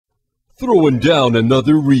Throwing down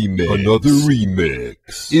another remix.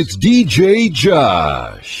 It's DJ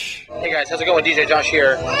Josh. Hey guys, how's it going? DJ Josh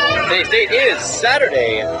here. Today's date is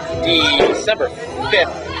Saturday, December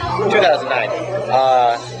 5th,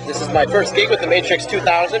 2009. This is my first gig with the Matrix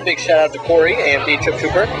 2000. Big shout out to Corey, AMD Trip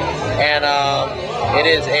Trooper. And it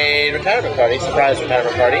is a retirement party, surprise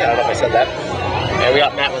retirement party. I don't know if I said that. And we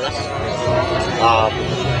got Matt with us.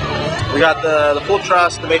 We got the full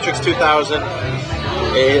Truss, the Matrix 2000.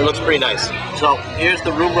 It looks pretty nice. So here's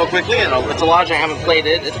the room real quickly, and it's a lodge I haven't played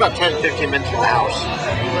in. It's about 10-15 minutes from the house.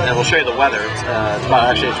 And we'll show you the weather. It's about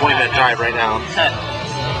actually a 20-minute drive right now.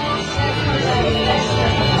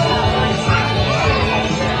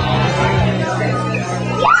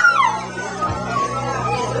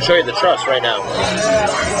 I'll show you the Truss right now.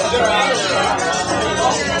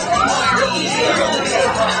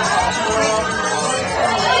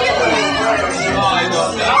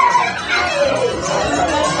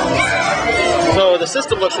 So the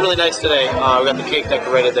system looks really nice today. We got the cake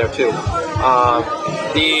decorated there too.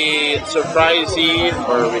 The surprisee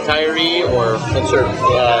or retiree or insert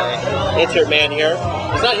man here.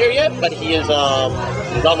 He's not here yet, but he is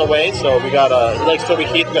he's on the way. So we got he likes Toby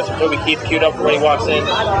Keith. We got some Toby Keith queued up when he walks in,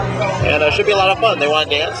 and it should be a lot of fun. They want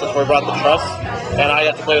to dance. That's why we brought the Truss, and I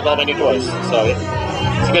got to play with all my new toys. So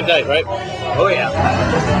it's a good night, right? Oh yeah.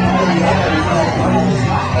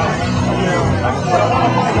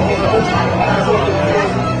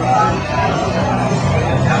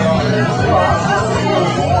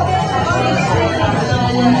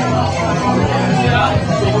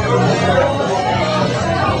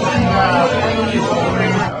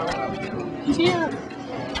 He's here.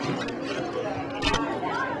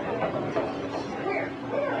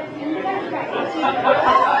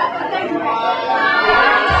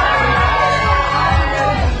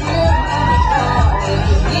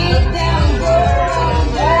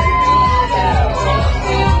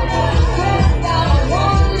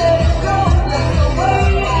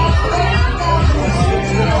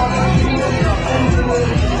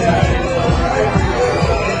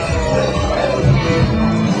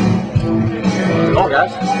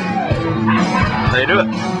 Guys, how you doing?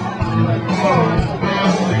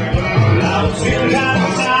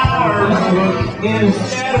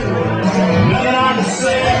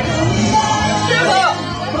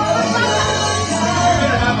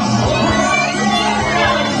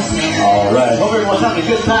 All right, hope everyone's having a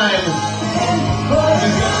good time.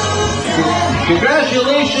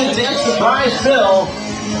 Congratulations and surprise, Phil.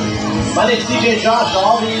 My name's DJ Josh.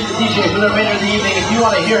 I'll be the DJ for the remainder of the evening. If you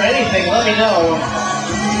want to hear anything, let me know.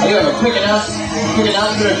 I do have a quick announcement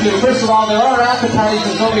or two. First of all, there are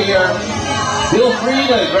appetizers over here. Feel free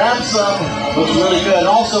to grab some. Looks really good.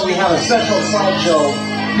 Also, we have a special slideshow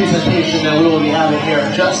presentation that we will be having here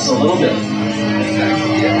in just a little bit.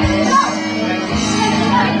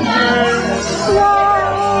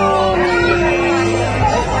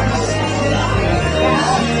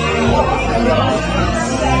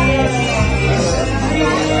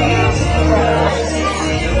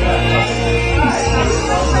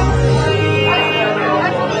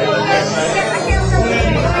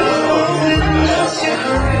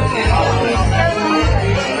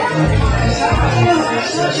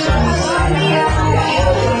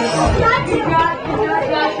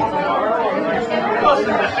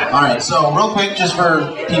 Alright, so real quick, just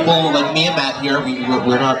for people like me and Matt here, we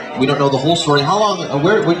don't know the whole story. How long,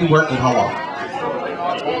 where you worked and how long?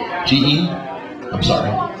 GE? I'm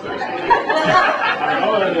sorry.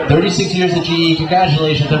 36 years at GE,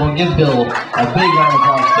 congratulations everyone, give Bill a big round of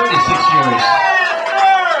applause, 36 years.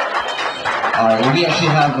 Alright, well, we actually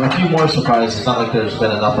have a few more surprises. It's not like there's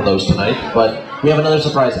been enough of those tonight, but we have another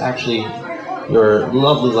surprise. Actually, your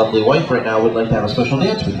lovely, lovely wife right now would like to have a special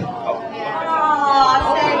dance with you.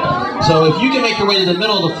 So if you can make your way to the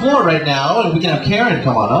middle of the floor right now, and we can have Karen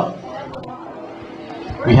come on up.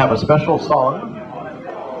 We have a special song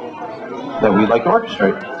that we'd like to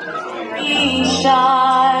orchestrate.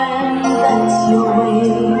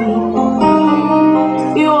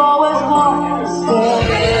 You always want to stay.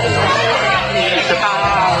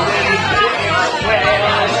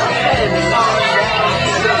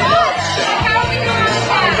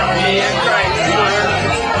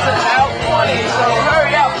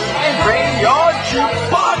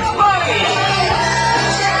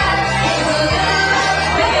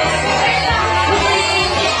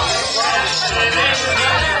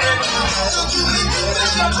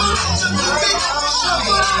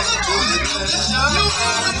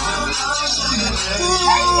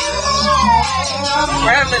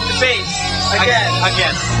 Grab at the base again.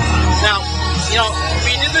 Now, you know,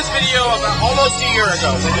 we did this video about almost a year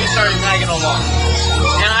ago when we started tagging along,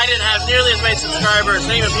 and I didn't have nearly my subscribers,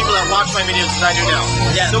 and even people that watch my videos as I do now.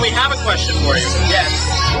 Yes. So we have a question for you. Yes.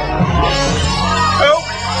 Coke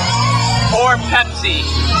or Pepsi?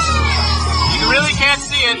 You really can't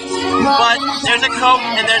see it, but there's a Coke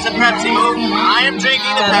and there's a Pepsi. I am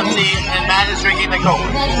drinking the Pepsi, and Matt is drinking the Coke.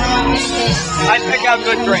 I pick out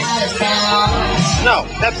good drinks. No,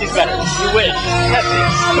 Pepsi's better. You wish. Pepsi,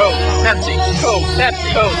 Coke, Pepsi, Coke,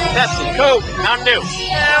 Pepsi, Coke, Pepsi, Coke, Mountain Dew.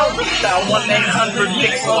 Now, about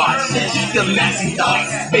 1-800-PIXELOTS. The massive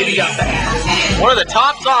dogs, baby up there. One of the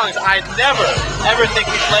top songs I never, ever think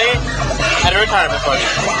we played at a retirement party.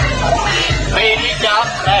 Baby got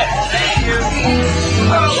back.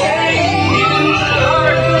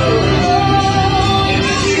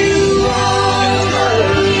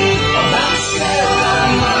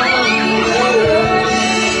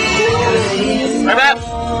 Right back.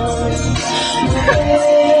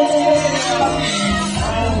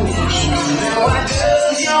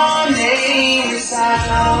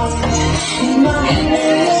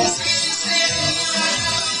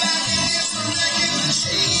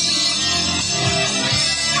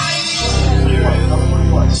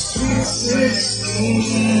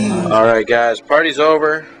 All right, guys, party's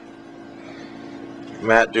over.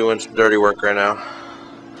 Matt doing some dirty work right now.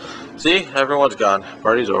 See, everyone's gone.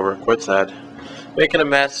 Party's over. Quite sad. Making a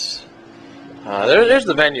mess. There's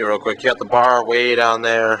the venue real quick. You got the bar way down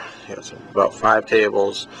there. You got about 5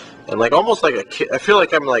 tables, and like almost like I feel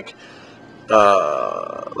like I'm like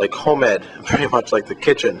home ed, pretty much like the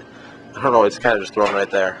kitchen. I don't know. It's kind of just thrown right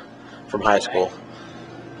there from high school.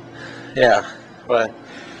 Yeah, but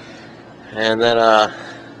and then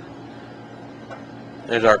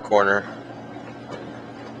there's our corner.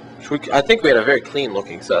 I think we had a very clean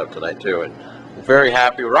looking setup tonight too, and very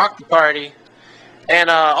happy. Rocked the party. And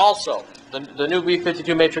also, the new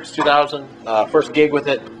B52 Matrix 2000, first gig with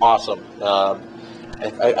it, awesome.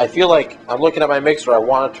 I feel like I'm looking at my mixer, I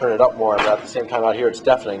want to turn it up more, but at the same time out here it's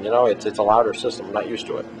deafening, you know, it's a louder system, I'm not used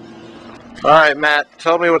to it. Alright, Matt,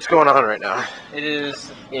 tell me what's going on right now. It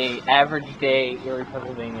is an average day Erie,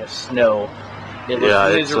 Pennsylvania snow. It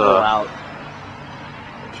looks miserable out.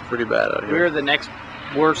 It's pretty bad out here. We're the next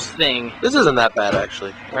worst thing. This isn't that bad,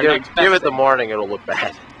 actually. Give it the morning, it'll look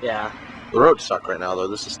bad. Yeah. The roads suck right now, though.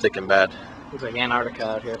 This is sticking bad. Looks like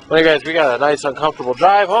Antarctica out here. Well, guys, we got a nice, uncomfortable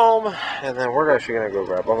drive home, and then we're actually going to go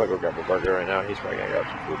grab... I'm going to go grab a burger right now. He's probably going to grab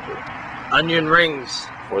some food, too. Onion rings.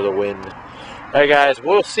 For the win. All right, guys,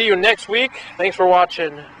 we'll see you next week. Thanks for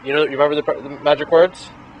watching. You remember the magic words?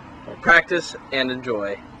 Practice and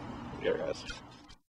enjoy. Yeah, guys.